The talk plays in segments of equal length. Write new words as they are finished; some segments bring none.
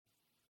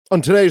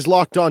On today's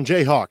Locked On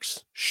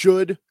Jayhawks,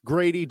 should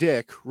Gradey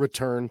Dick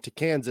return to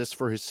Kansas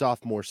for his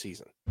sophomore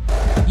season?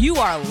 You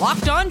are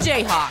Locked On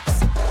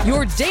Jayhawks,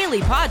 your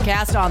daily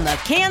podcast on the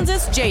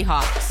Kansas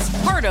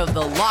Jayhawks, part of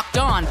the Locked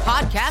On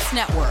Podcast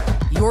Network,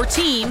 your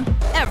team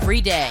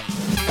every day.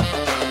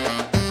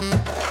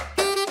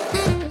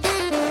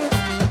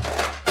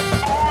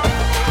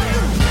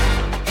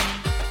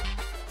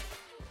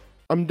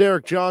 I'm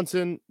Derek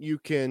Johnson. You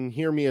can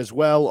hear me as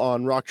well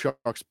on Rock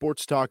Chalk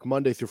Sports Talk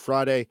Monday through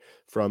Friday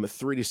from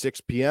 3 to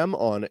 6 p.m.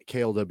 on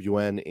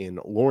KLWN in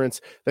Lawrence.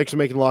 Thanks for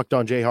making Locked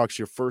On Jayhawks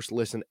your first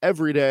listen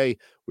every day.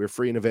 We're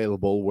free and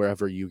available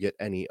wherever you get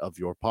any of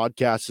your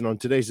podcasts. And on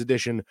today's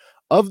edition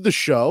of the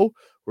show,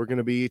 we're going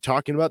to be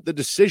talking about the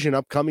decision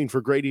upcoming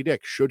for Gradey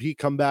Dick. Should he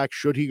come back?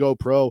 Should he go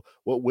pro?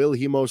 What will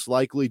he most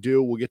likely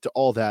do? We'll get to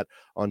all that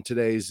on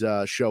today's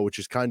show, which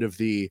is kind of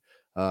the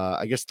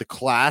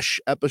Clash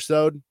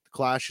episode.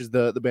 Clash is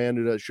the band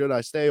who does Should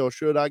I Stay or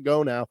Should I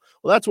Go Now?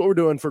 Well, that's what we're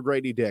doing for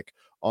Gradey Dick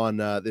on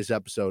this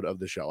episode of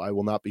the show. I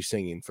will not be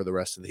singing for the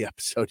rest of the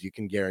episode. You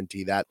can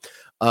guarantee that.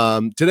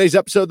 Today's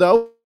episode,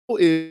 though,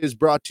 is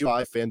brought to you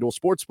by FanDuel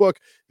Sportsbook,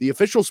 the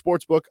official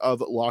sportsbook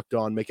of Locked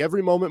On. Make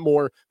every moment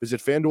more.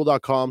 Visit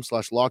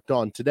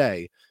FanDuel.com/LockedOn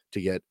today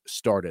to get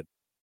started.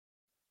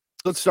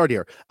 Let's start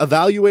here.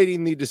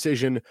 Evaluating the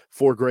decision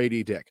for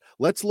Gradey Dick.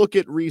 Let's look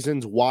at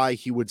reasons why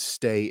he would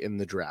stay in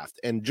the draft.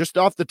 And just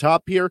off the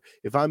top here,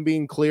 if I'm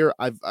being clear,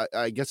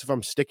 I guess if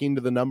I'm sticking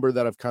to the number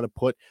that I've kind of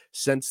put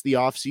since the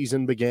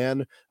offseason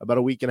began about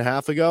a week and a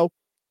half ago,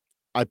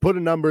 I put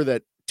a number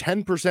that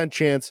 10%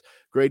 chance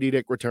Gradey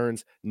Dick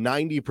returns,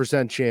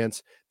 90%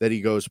 chance that he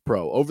goes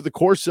pro. Over the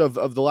course of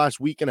the last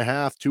week and a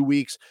half, 2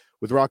 weeks,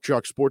 with Rock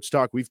Chalk Sports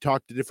Talk, we've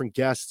talked to different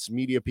guests,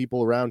 media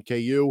people around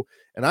KU,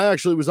 and I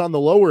actually was on the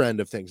lower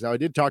end of things. Now, I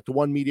did talk to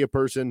one media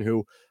person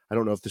who, I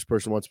don't know if this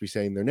person wants to be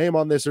saying their name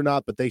on this or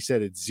not, but they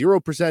said it's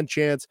 0%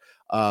 chance.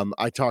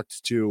 I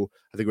talked to,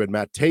 I think we had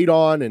Matt Tate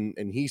on,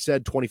 and he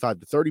said 25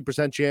 to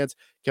 30% chance.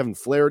 Kevin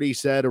Flaherty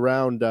said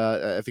around,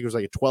 I think it was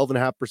like a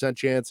 12.5%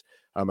 chance.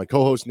 My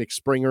co-host Nick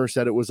Springer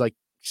said it was like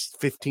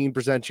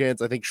 15%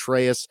 chance. I think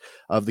Shreyas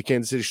of the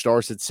Kansas City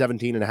Star said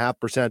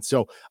 17.5%.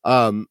 So,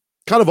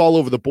 kind of all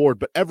over the board,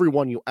 but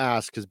everyone you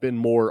ask has been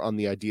more on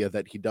the idea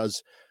that he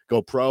does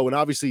go pro. And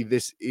obviously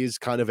this is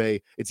kind of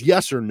it's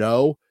yes or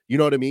no, you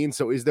know what I mean?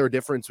 So is there a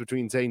difference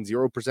between saying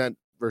 0%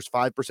 versus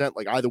 5%?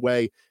 Like either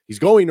way, he's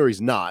going or he's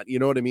not, you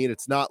know what I mean?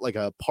 It's not like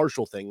a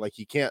partial thing. Like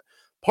he can't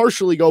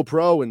partially go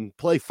pro and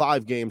play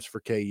 5 games for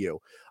KU.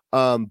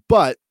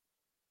 But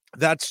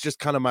that's just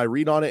kind of my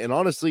read on it. And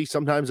honestly,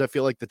 sometimes I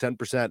feel like the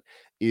 10%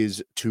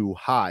 is too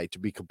high, to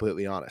be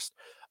completely honest.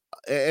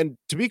 And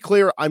to be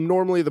clear, I'm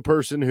normally the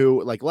person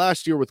who, like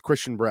last year with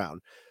Christian Brown,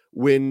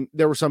 when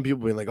there were some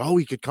people being like, oh,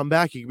 he could come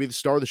back, he could be the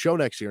star of the show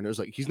next year. And it was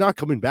like, he's not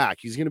coming back.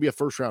 He's going to be a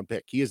first round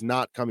pick. He is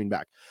not coming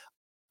back.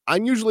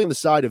 I'm usually on the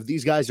side of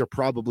these guys are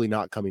probably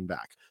not coming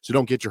back. So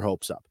don't get your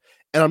hopes up.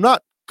 And I'm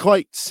not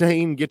quite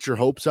saying get your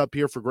hopes up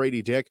here for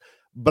Gradey Dick,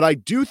 but I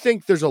do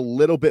think there's a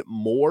little bit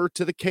more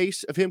to the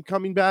case of him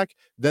coming back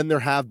than there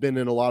have been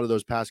in a lot of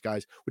those past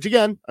guys, which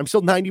again, I'm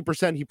still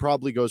 90% he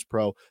probably goes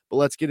pro, but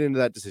let's get into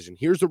that decision.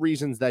 Here's the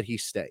reasons that he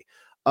stay.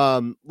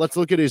 Let's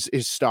look at his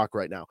stock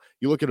right now.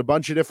 You look at a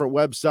bunch of different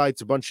websites,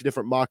 a bunch of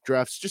different mock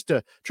drafts, just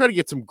to try to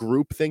get some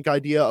groupthink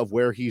idea of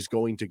where he's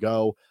going to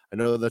go. I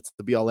know that's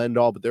the be all end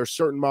all, but there are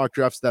certain mock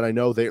drafts that I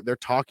know they're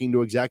talking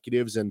to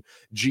executives and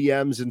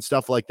GMs and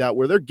stuff like that,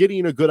 where they're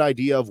getting a good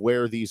idea of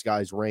where these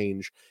guys'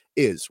 range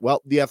is.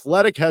 Well, The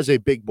Athletic has a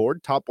big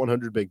board, top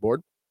 100 big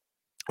board.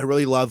 I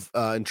really love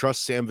and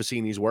trust Sam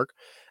Vecini's work.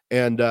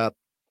 And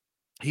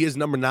he is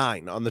number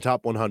 9 on the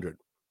top 100.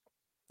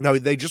 Now,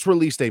 they just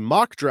released a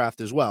mock draft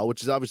as well,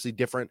 which is obviously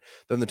different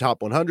than the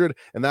top 100,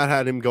 and that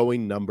had him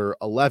going number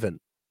 11.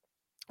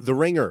 The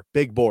Ringer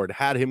big board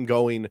had him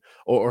going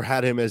or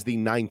had him as the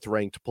 9th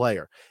ranked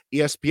player.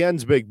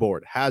 ESPN's big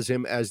board has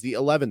him as the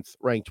 11th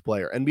ranked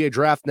player. NBA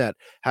DraftNet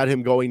had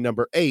him going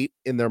number 8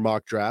 in their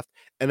mock draft,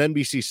 and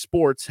NBC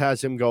Sports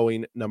has him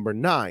going number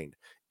 9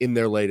 in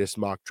their latest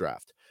mock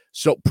draft.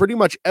 So pretty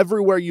much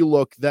everywhere you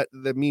look, that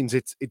means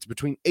it's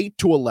between 8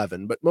 to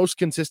 11, but most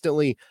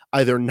consistently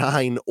either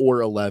 9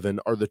 or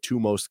 11 are the two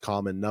most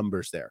common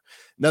numbers there.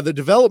 Now, the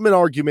development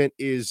argument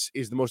is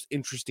the most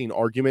interesting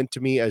argument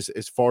to me as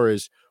far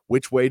as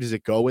which way does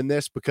it go in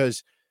this,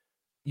 because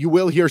you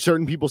will hear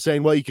certain people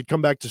saying, well, you could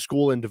come back to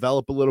school and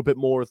develop a little bit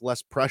more with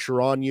less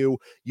pressure on you.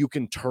 You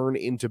can turn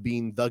into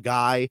being the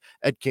guy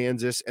at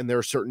Kansas. And there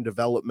are certain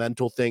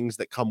developmental things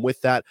that come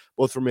with that,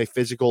 both from a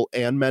physical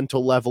and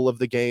mental level of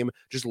the game.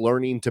 Just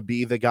learning to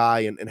be the guy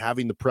and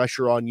having the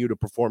pressure on you to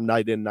perform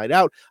night in, night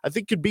out, I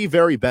think could be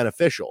very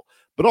beneficial.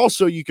 But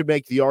also you could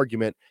make the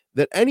argument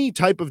that any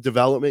type of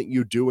development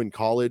you do in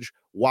college,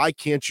 why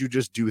can't you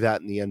just do that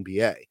in the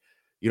NBA?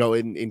 You know,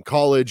 in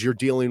college, you're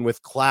dealing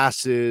with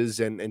classes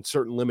and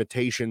certain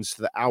limitations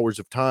to the hours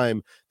of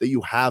time that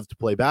you have to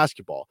play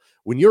basketball.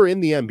 When you're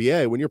in the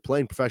NBA, when you're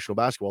playing professional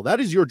basketball, that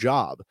is your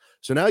job.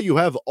 So now you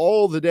have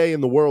all the day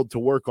in the world to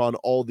work on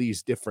all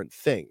these different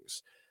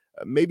things.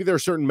 Maybe there are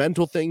certain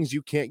mental things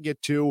you can't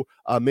get to.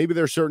 Maybe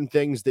there are certain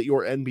things that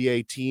your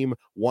NBA team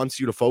wants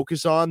you to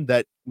focus on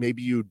that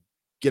maybe you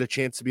get a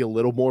chance to be a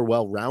little more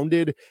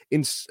well-rounded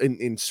in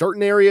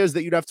certain areas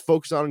that you'd have to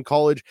focus on in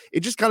college. It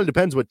just kind of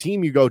depends what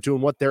team you go to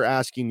and what they're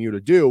asking you to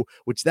do,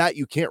 which that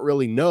you can't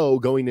really know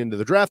going into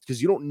the draft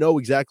because you don't know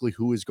exactly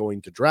who is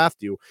going to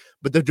draft you.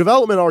 But the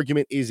development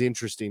argument is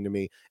interesting to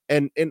me.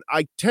 And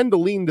I tend to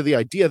lean to the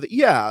idea that,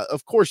 yeah,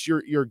 of course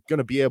you're going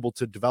to be able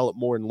to develop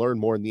more and learn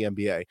more in the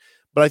NBA.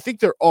 But I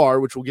think there are,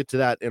 which we'll get to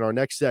that in our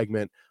next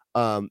segment,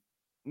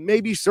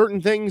 maybe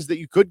certain things that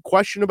you could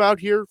question about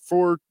here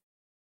for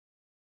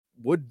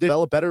would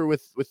develop better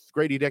with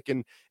Gradey Dick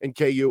and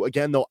KU.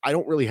 Again, though, I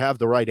don't really have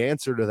the right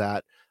answer to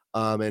that.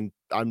 And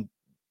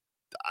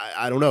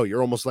I don't know.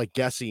 You're almost like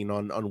guessing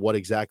on what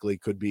exactly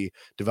could be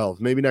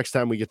developed. Maybe next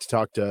time we get to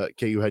talk to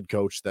KU head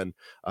coach, then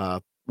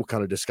we'll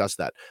kind of discuss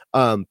that.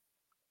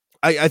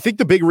 I think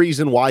the big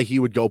reason why he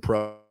would go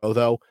pro,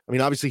 though, I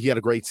mean, obviously he had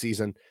a great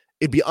season.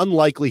 It'd be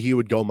unlikely he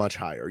would go much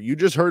higher. You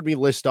just heard me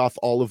list off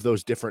all of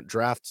those different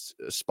draft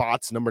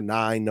spots, number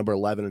 9, number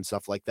 11, and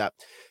stuff like that.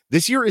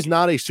 This year is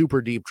not a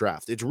super deep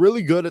draft. It's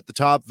really good at the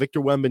top. Victor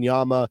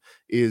Wembanyama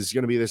is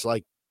going to be this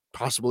like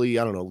possibly,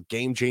 I don't know,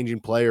 game-changing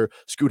player.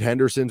 Scoot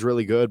Henderson's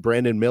really good.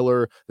 Brandon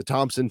Miller, the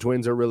Thompson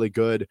twins are really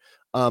good.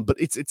 But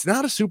it's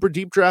not a super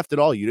deep draft at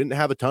all. You didn't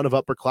have a ton of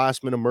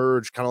upperclassmen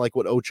emerge, kind of like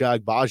what Ochai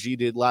Agbaji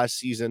did last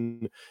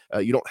season.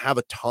 You don't have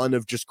a ton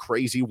of just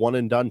crazy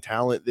one-and-done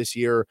talent this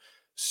year.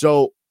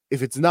 So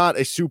if it's not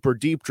a super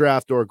deep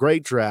draft or a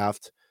great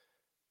draft,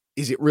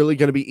 is it really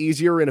going to be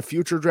easier in a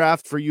future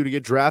draft for you to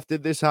get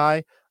drafted this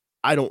high?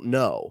 I don't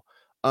know.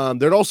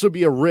 There'd also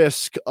be a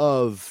risk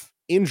of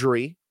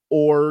injury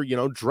or,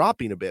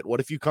 dropping a bit.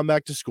 What if you come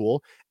back to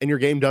school and your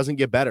game doesn't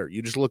get better?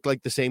 You just look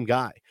like the same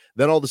guy.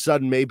 Then all of a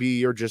sudden, maybe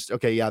you're just,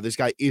 okay, yeah, this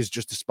guy is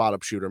just a spot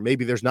up shooter.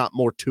 Maybe there's not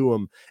more to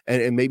him.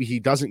 And maybe he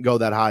doesn't go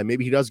that high.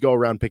 Maybe he does go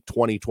around pick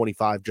 20,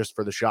 25 just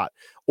for the shot.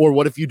 Or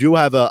what if you do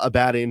have a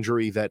bad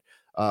injury that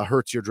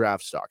hurts your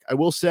draft stock? I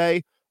will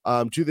say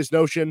to this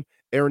notion,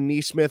 Aaron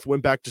Nesmith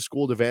went back to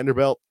school to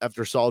Vanderbilt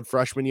after a solid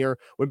freshman year,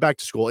 went back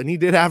to school, and he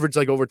did average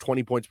like over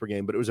 20 points per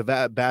game, but it was a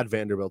bad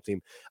Vanderbilt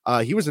team.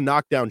 He was a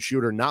knockdown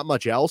shooter, not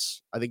much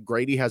else. I think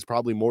Gradey has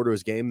probably more to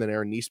his game than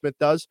Aaron Nesmith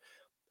does.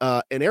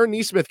 And Aaron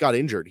Nesmith got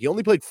injured. He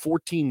only played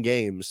 14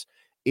 games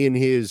in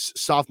his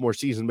sophomore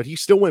season, but he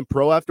still went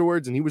pro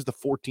afterwards, and he was the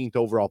 14th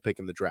overall pick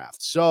in the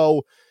draft.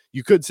 So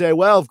you could say,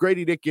 well, if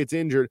Gradey Dick gets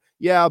injured,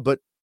 yeah, but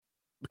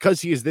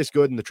because he is this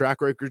good and the track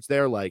record's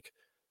there, like,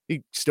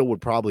 he still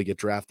would probably get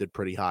drafted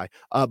pretty high.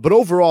 But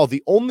overall,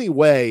 the only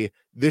way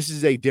this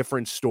is a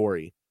different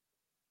story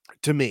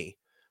to me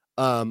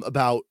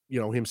about,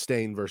 him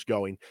staying versus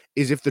going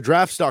is if the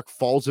draft stock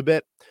falls a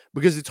bit,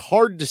 because it's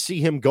hard to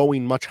see him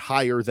going much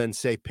higher than,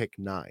 say, pick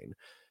 9.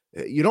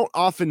 You don't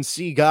often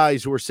see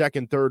guys who are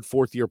second, third,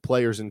 fourth year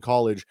players in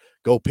college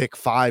go pick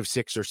 5,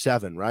 6, or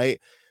 7, right?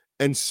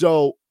 And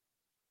so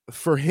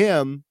for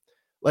him,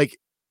 like,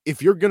 if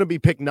you're going to be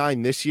pick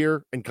 9 this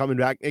year and coming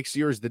back next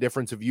year, is the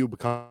difference of you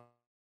becoming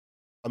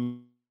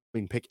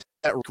picked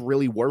that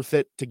really worth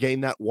it to gain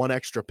that one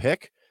extra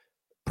pick?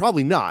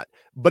 Probably not.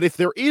 But if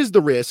there is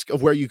the risk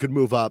of where you could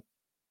move up,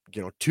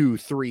 2,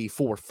 3,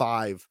 4,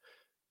 5,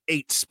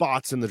 8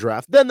 spots in the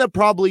draft, then that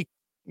probably,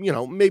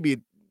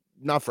 maybe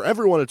not for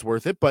everyone it's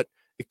worth it, but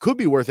it could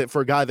be worth it for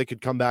a guy that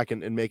could come back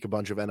and make a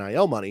bunch of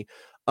NIL money.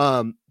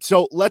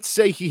 So let's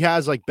say he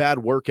has like bad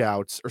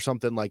workouts or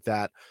something like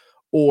that,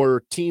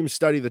 or teams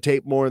study the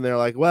tape more and they're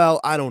like,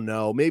 well, I don't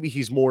know, maybe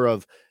he's more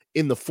of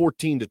in the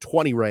 14 to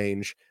 20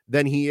 range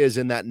than he is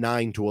in that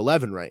 9 to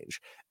 11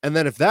 range. And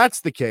then if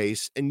that's the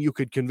case, and you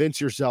could convince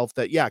yourself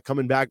that, yeah,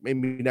 coming back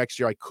maybe next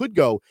year, I could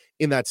go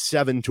in that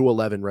 7 to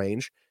 11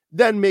 range,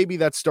 then maybe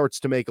that starts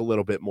to make a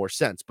little bit more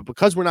sense. But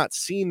because we're not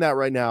seeing that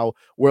right now,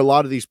 where a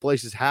lot of these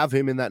places have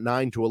him in that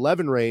 9 to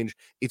 11 range,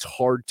 it's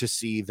hard to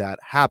see that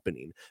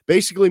happening.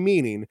 Basically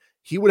meaning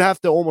he would have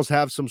to almost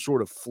have some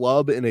sort of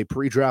flub in a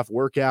pre-draft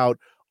workout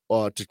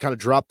to kind of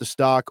drop the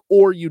stock,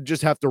 or you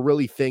just have to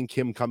really think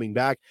him coming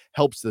back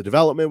helps the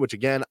development, which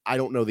again, I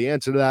don't know the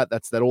answer to that.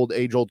 That's that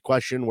age-old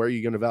question, where are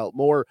you going to develop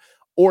more?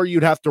 Or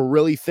you'd have to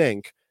really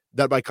think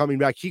that by coming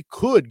back, he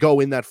could go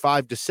in that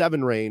 5 to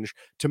 7 range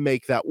to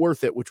make that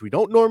worth it, which we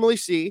don't normally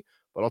see,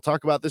 but I'll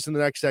talk about this in the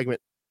next segment.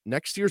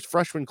 Next year's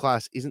freshman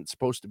class isn't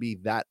supposed to be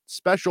that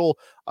special.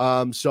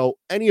 So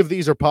any of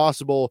these are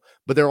possible,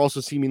 but they're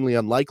also seemingly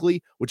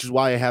unlikely, which is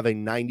why I have a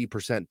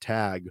 90%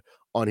 tag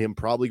on him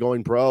probably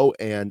going pro.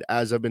 And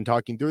as I've been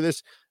talking through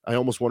this, I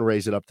almost want to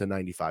raise it up to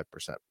 95%.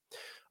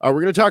 We're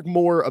going to talk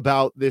more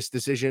about this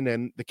decision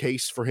and the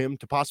case for him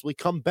to possibly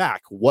come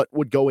back. What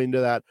would go into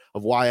that,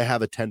 of why I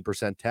have a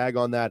 10% tag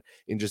on that,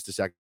 in just a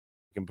second.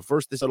 But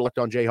first, this Locked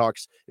On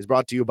Jayhawks is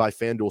brought to you by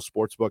FanDuel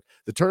Sportsbook.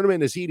 The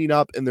tournament is heating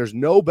up, and there's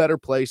no better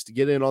place to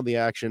get in on the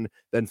action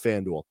than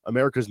FanDuel,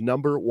 America's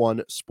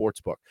 #1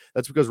 sportsbook.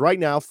 That's because right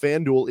now,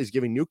 FanDuel is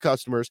giving new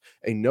customers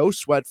a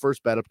no-sweat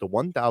first bet up to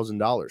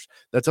 $1,000.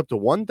 That's up to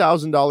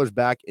 $1,000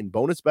 back in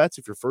bonus bets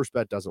if your first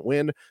bet doesn't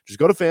win. Just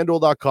go to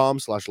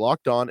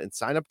FanDuel.com/lockedon and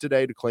sign up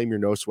today to claim your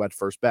no-sweat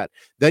first bet.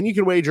 Then you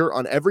can wager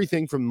on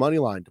everything from money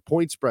line to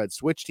point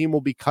spreads, which team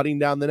will be cutting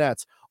down the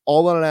nets,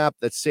 all on an app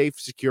that's safe,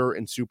 secure,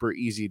 and super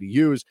easy to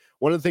use.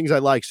 One of the things I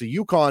like, so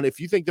UConn, if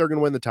you think they're going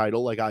to win the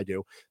title like I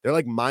do, they're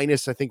like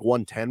minus, I think,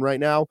 110 right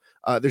now.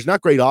 There's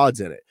not great odds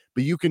in it,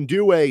 but you can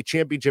do a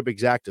championship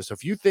exacta. So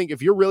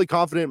if you're really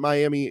confident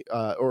Miami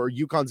or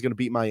UConn's going to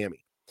beat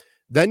Miami,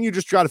 then you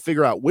just try to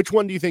figure out which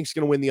one do you think is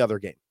going to win the other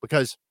game,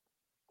 because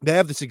they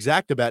have this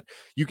exacta bet.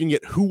 You can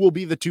get who will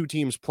be the two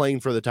teams playing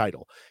for the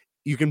title.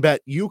 You can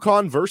bet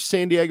UConn versus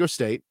San Diego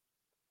State,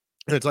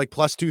 and it's like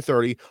plus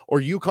 230,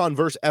 or UConn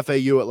versus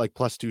FAU at like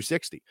plus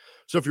 260.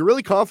 So if you're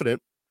really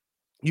confident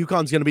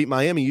UConn's going to beat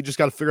Miami, you just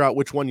got to figure out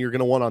which one you're going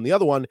to want on the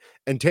other one.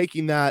 And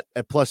taking that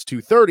at plus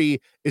 230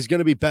 is going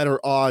to be better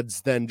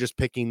odds than just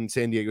picking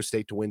San Diego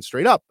State to win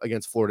straight up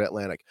against Florida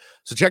Atlantic.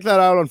 So check that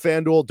out on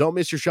FanDuel. Don't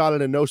miss your shot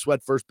at a no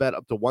sweat first bet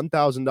up to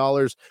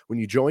 $1,000 when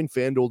you join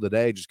FanDuel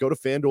today. Just go to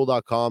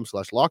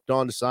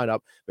FanDuel.com/lockedon to sign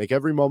up. Make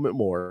every moment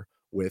more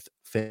with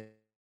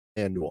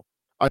FanDuel. All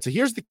right, so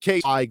here's the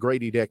case.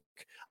 Gradey Dick,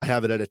 I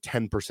have it at a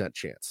 10%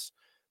 chance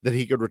that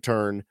he could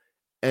return,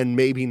 and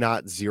maybe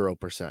not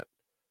 0%.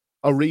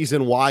 A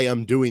reason why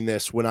I'm doing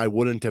this when I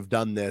wouldn't have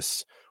done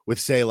this with,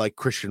 say, like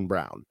Christian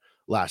Brown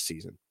last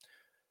season.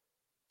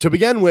 To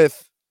begin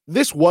with,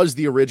 this was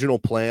the original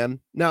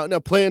plan. Now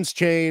plans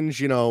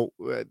change,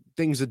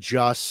 things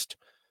adjust,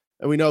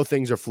 and we know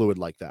things are fluid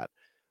like that.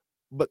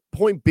 But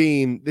point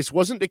being, this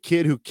wasn't a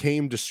kid who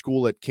came to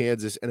school at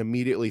Kansas and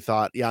immediately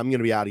thought, yeah, I'm going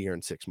to be out of here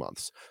in 6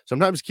 months.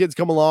 Sometimes kids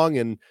come along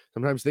and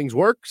sometimes things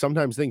work,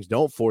 sometimes things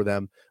don't for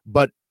them.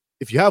 But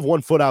if you have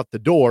one foot out the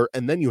door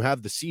and then you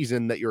have the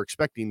season that you're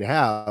expecting to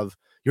have,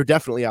 you're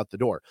definitely out the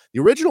door.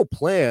 The original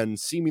plan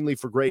seemingly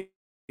for Gradey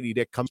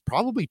Dick comes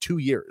probably 2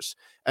 years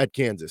at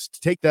Kansas to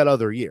take that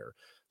other year.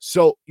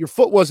 So your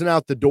foot wasn't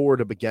out the door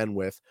to begin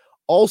with.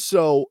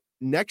 Also,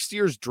 next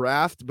year's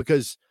draft,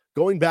 because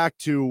going back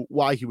to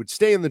why he would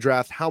stay in the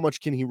draft, how much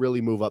can he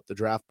really move up the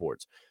draft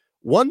boards?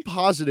 One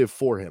positive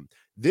for him,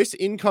 this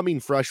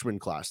incoming freshman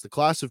class, the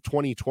class of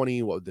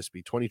 2020, what would this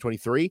be,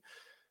 2023,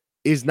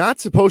 is not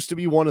supposed to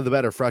be one of the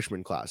better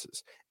freshman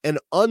classes. And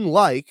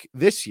unlike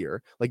this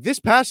year, like this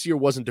past year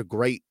wasn't a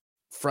great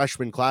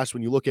freshman class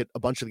when you look at a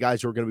bunch of the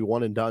guys who are going to be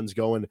one and dones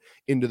going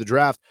into the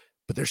draft,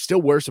 but there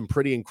still were some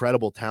pretty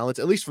incredible talents,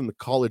 at least from the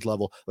college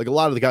level. Like a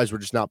lot of the guys were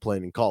just not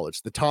playing in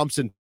college. The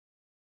Thompson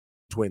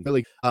twin,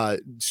 really,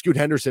 Scoot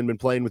Henderson been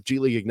playing with G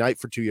League Ignite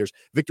for 2 years.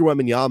 Victor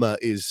Wembanyama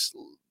is,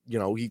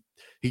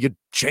 he could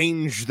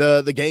change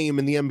the game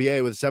in the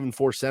NBA with a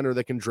 7'4" center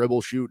that can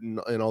dribble, shoot, and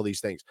all these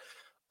things.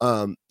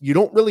 You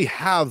don't really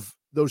have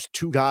those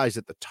two guys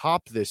at the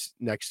top this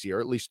next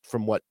year, at least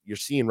from what you're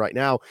seeing right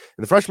now.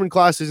 And the freshman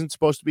class isn't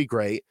supposed to be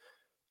great.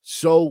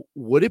 So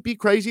would it be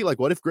crazy? Like,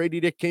 what if Gradey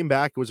Dick came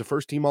back, was a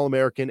first-team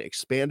All-American,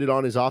 expanded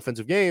on his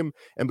offensive game,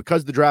 and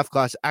because the draft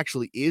class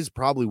actually is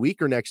probably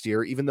weaker next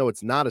year, even though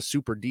it's not a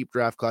super deep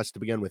draft class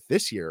to begin with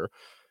this year,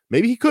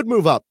 maybe he could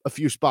move up a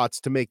few spots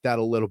to make that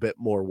a little bit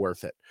more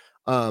worth it.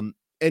 And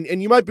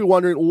you might be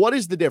wondering, what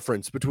is the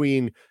difference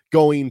between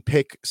going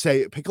pick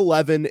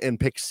 11 and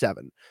pick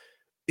 7?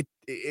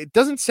 It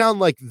doesn't sound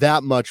like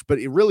that much, but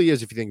it really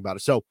is if you think about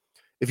it. So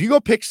if you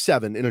go pick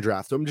 7 in a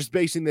draft, so I'm just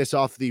basing this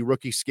off the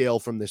rookie scale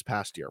from this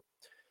past year.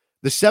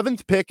 The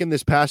 7th pick in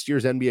this past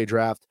year's NBA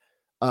draft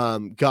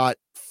got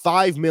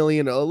 $5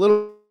 million, a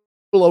little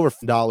over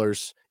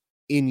 $5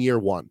 in year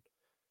one.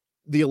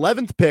 The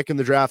 11th pick in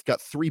the draft got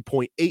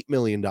 $3.8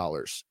 million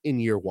in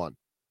year one.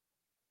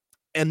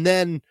 And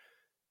then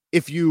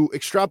if you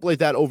extrapolate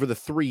that over the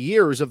 3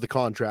 years of the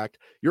contract,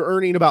 you're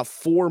earning about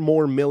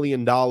 $4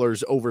 million more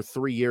over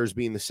 3 years,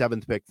 being the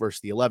 7th pick versus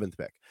the 11th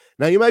pick.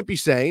 Now you might be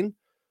saying,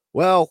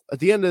 well, at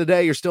the end of the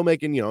day, you're still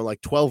making,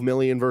 like 12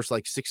 million versus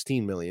like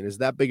 16 million. Is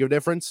that big of a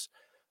difference?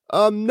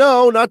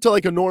 No, not to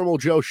like a normal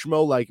Joe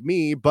Schmo like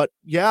me, but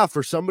yeah,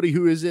 for somebody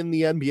who is in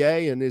the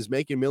NBA and is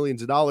making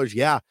millions of dollars,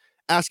 yeah.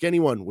 Ask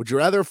anyone, would you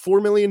rather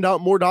 $4 million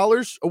more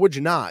dollars, or would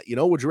you not?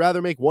 Would you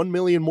rather make 1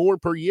 million more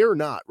per year or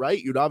not? Right?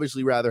 You'd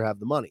obviously rather have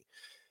the money.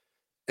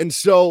 And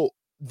so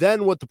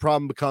then what the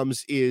problem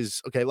becomes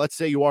is, okay, let's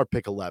say you are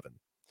pick 11,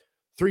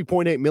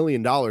 $3.8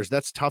 million.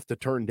 That's tough to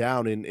turn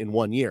down in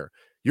 1 year.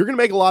 You're going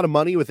to make a lot of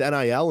money with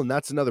NIL, and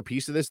that's another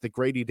piece of this. That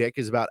Gradey Dick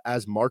is about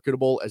as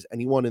marketable as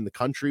anyone in the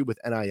country with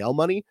NIL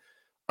money.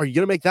 Are you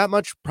going to make that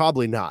much?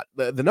 Probably not.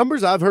 The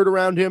numbers I've heard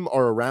around him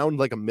are around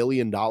like $1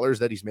 million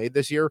that he's made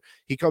this year.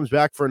 He comes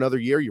back for another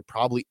year. You're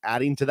probably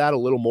adding to that a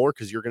little more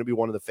because you're going to be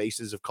one of the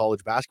faces of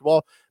college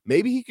basketball.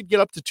 Maybe he could get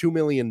up to $2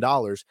 million.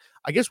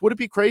 I guess, would it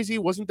be crazy?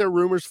 Wasn't there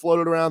rumors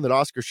floated around that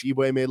Oscar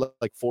Tshiebwe made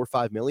like $4 or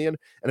 $5 million?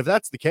 And if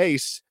that's the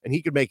case and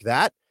he could make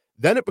that,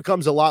 then it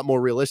becomes a lot more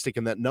realistic,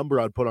 and that number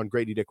I'd put on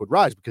Gradey Dick would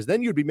rise, because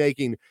then you'd be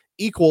making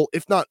equal,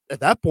 if not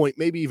at that point,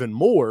 maybe even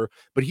more.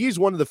 But he's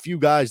one of the few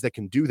guys that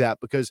can do that,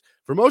 because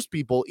for most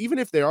people, even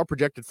if they are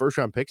projected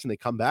first-round picks and they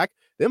come back,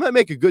 they might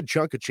make a good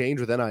chunk of change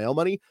with NIL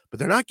money, but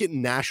they're not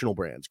getting national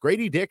brands.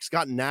 Gradey Dick's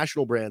gotten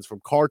national brands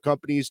from car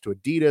companies to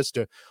Adidas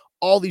to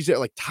all these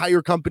like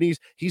tire companies.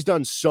 He's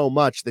done so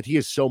much that he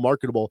is so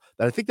marketable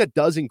that I think that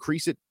does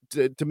increase it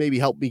to maybe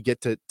help me get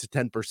to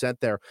 10%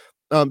 there.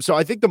 So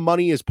I think the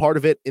money is part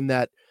of it, in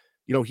that,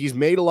 he's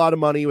made a lot of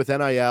money with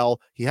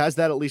NIL. He has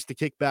that at least to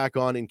kick back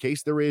on in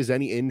case there is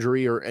any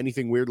injury or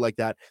anything weird like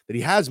that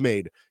he has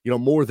made,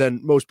 more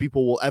than most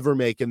people will ever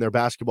make in their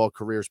basketball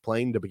careers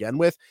playing to begin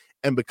with.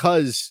 And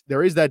because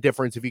there is that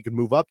difference, if he could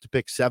move up to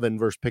pick 7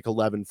 versus pick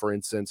 11, for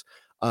instance,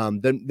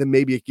 then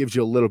maybe it gives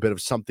you a little bit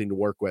of something to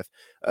work with.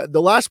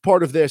 The last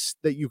part of this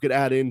that you could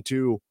add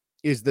into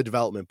is the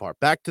development part.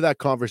 Back to that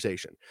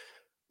conversation.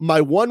 My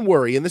one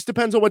worry, and this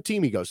depends on what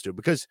team he goes to,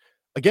 because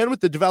again, with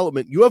the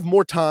development, you have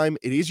more time.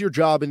 It is your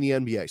job in the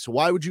NBA. So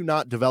why would you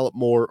not develop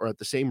more or at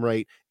the same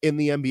rate in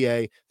the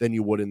NBA than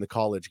you would in the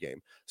college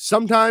game?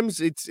 Sometimes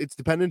it's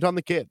dependent on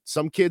the kid.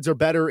 Some kids are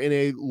better in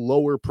a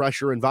lower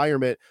pressure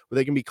environment where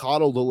they can be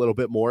coddled a little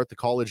bit more at the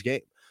college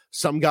game.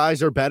 Some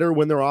guys are better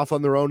when they're off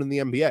on their own in the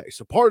NBA.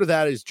 So part of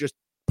that is just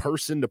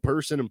person to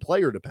person and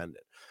player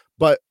dependent.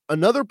 But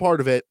another part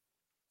of it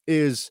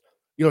is,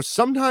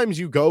 sometimes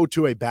you go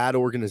to a bad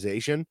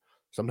organization.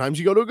 Sometimes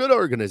you go to a good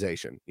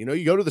organization.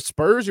 You go to the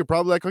Spurs, you're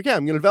probably like, okay,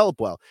 I'm going to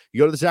develop well. You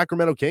go to the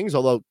Sacramento Kings,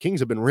 although Kings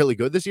have been really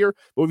good this year,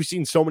 but we've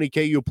seen so many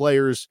KU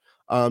players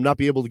not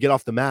be able to get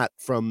off the mat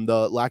from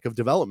the lack of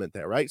development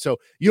there, right? So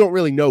you don't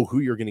really know who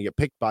you're going to get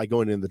picked by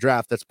going into the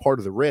draft. That's part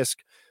of the risk.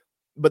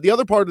 But the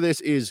other part of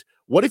this is,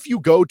 what if you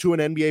go to an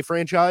NBA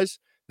franchise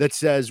that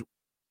says,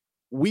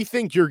 we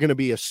think you're going to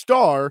be a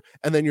star,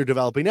 and then you're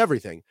developing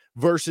everything,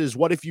 versus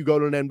what if you go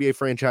to an NBA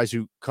franchise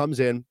who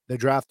comes in, they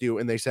draft you,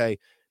 and they say,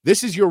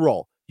 this is your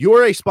role. You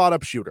are a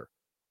spot-up shooter.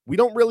 We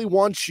don't really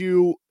want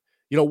you,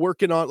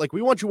 working on,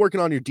 we want you working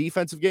on your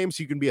defensive game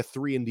so you can be a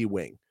 3-and-D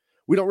wing.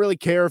 We don't really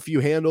care if you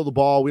handle the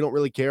ball. We don't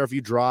really care if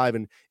you drive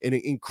and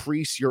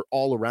increase your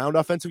all-around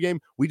offensive game.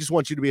 We just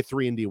want you to be a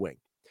 3-and-D wing.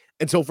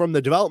 And so from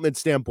the development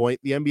standpoint,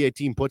 the NBA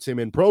team puts him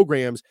in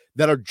programs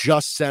that are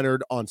just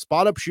centered on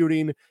spot-up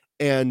shooting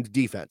and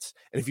defense.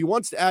 And if he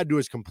wants to add to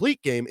his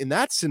complete game in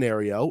that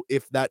scenario,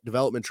 if that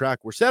development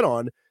track were set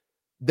on,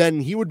 then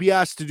he would be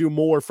asked to do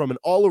more from an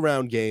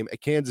all-around game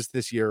at Kansas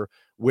this year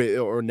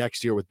or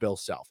next year with Bill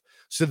Self.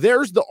 So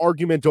there's the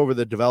argument over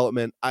the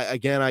development. I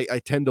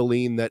tend to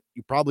lean that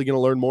you're probably going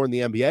to learn more in the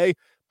NBA,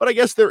 but I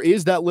guess there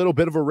is that little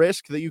bit of a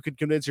risk that you could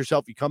convince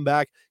yourself you come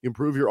back, you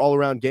improve your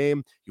all-around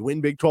game, you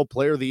win Big 12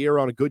 Player of the Year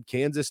on a good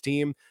Kansas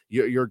team.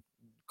 You're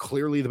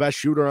clearly the best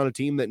shooter on a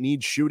team that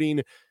needs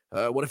shooting.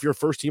 What if you're a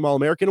first-team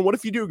All-American? And what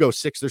if you do go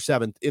 6th or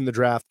 7th in the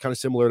draft, kind of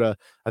similar to,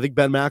 I think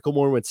Ben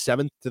McLemore went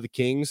 7th to the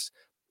Kings.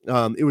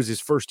 It was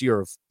his first year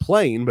of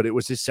playing, but it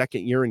was his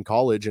second year in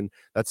college, and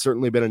that's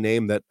certainly been a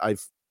name that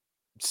I've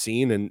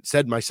seen and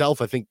said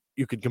myself I think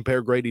you could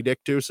compare Gradey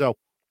Dick to. So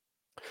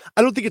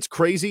I don't think it's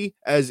crazy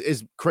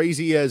as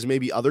crazy as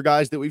maybe other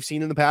guys that we've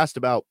seen in the past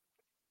about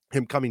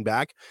him coming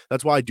back.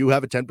 That's why I do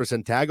have a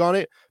 10% tag on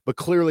it, but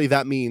clearly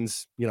that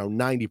means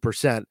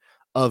 90%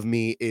 of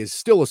me is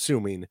still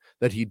assuming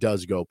that he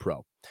does go pro.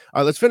 All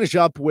right, let's finish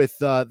up with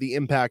the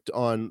impact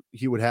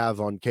he would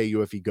have on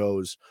KU if he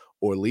goes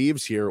or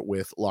leaves here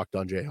with Locked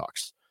On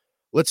Jayhawks.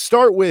 Let's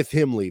start with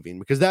him leaving,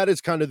 because that is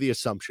kind of the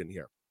assumption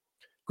here.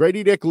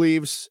 Gradey Dick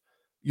leaves.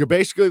 You're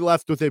basically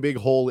left with a big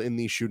hole in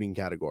the shooting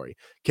category.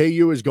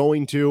 KU is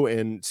going to,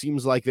 and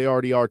seems like they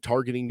already are,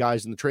 targeting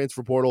guys in the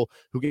transfer portal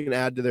who can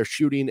add to their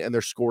shooting and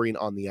their scoring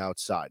on the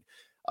outside.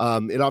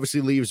 It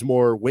obviously leaves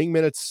more wing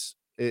minutes.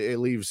 It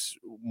leaves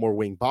more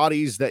wing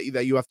bodies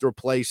that you have to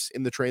replace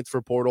in the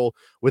transfer portal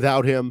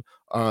without him.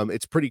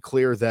 It's pretty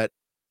clear that,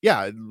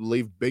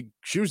 leave big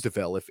shoes to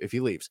fill if he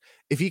leaves.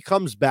 If he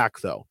comes back,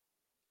 though,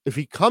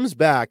 because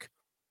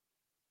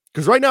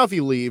right now if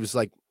he leaves,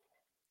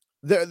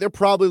 they're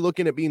probably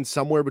looking at being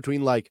somewhere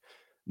between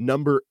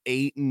number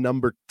 8 and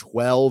number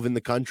 12 in the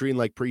country in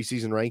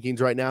preseason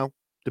rankings right now,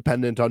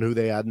 dependent on who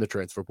they add in the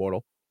transfer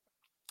portal.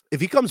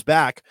 If he comes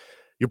back,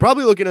 you're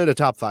probably looking at a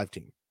top 5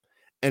 team.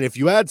 And if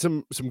you add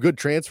some good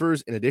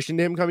transfers in addition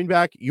to him coming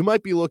back, you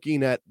might be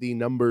looking at the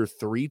number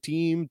 3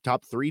 team,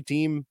 top 3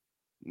 team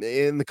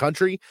in the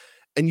country.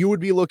 And you would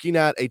be looking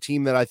at a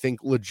team that I think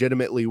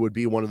legitimately would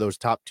be one of those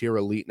top tier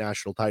elite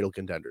national title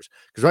contenders.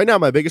 Because right now,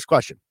 my biggest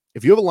question,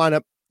 if you have a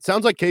lineup,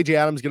 sounds like KJ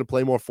Adams is going to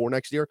play more 4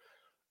 next year.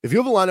 If you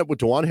have a lineup with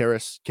DeJuan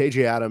Harris,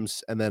 KJ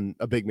Adams, and then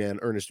a big man,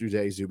 Ernest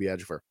Udeh, Zuby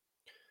Ejiofor,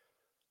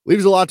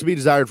 leaves a lot to be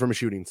desired from a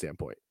shooting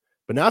standpoint.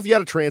 But now if you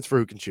had a transfer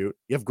who can shoot,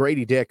 you have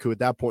Gradey Dick, who at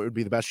that point would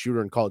be the best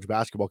shooter in college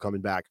basketball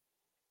coming back.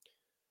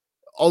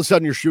 All of a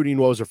sudden, your shooting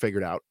woes are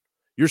figured out.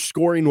 Your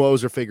scoring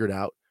woes are figured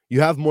out.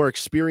 You have more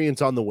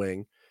experience on the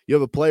wing. You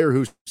have a player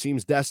who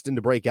seems destined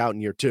to break out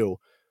in year 2.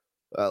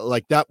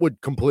 Like that would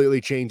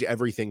completely change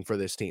everything for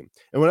this team.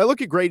 And when I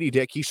look at Gradey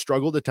Dick, he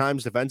struggled at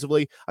times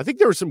defensively. I think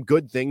there were some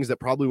good things that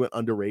probably went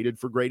underrated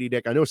for Gradey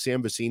Dick. I know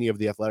Sam Vecini of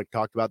The Athletic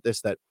talked about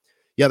this, that,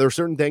 yeah, there are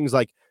certain things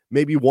like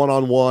maybe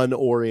one-on-one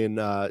or in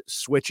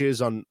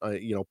switches on,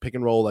 pick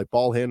and roll, like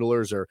ball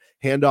handlers or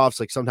handoffs.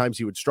 Like sometimes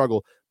he would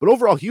struggle, but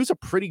overall he was a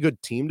pretty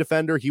good team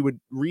defender. He would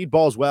read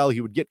balls well.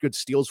 He would get good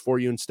steals for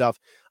you and stuff.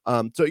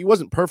 So he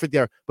wasn't perfect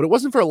there, but it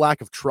wasn't for a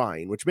lack of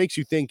trying, which makes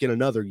you think in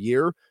another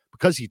year,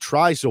 because he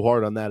tries so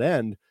hard on that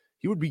end,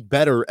 he would be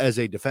better as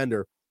a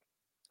defender.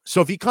 So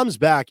if he comes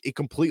back, it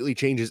completely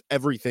changes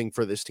everything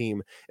for this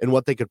team and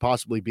what they could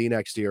possibly be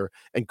next year,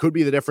 and could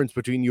be the difference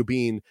between you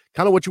being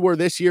kind of what you were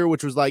this year,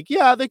 which was like,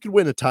 yeah, they could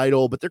win a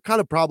title, but they're kind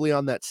of probably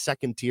on that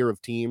second tier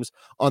of teams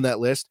on that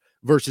list,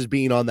 versus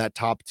being on that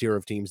top tier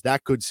of teams.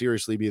 That could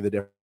seriously be the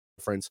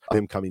difference of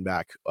him coming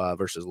back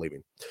versus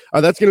leaving.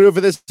 That's going to do it for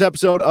this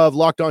episode of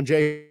Locked On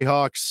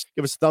Jayhawks.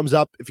 Give us a thumbs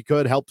up if you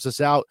could, helps us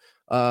out.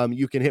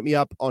 You can hit me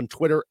up on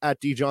Twitter at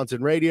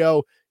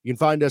DJohnsonRadio. You can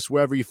find us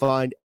wherever you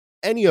find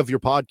any of your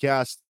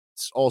podcasts,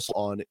 also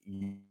on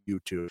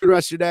YouTube. Good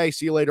rest of your day.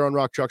 See you later on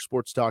Rock Chalk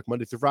Sports Talk,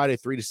 Monday through Friday,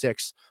 3 to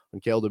 6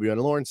 on KLWN in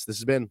Lawrence. This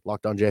has been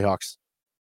Locked On Jayhawks.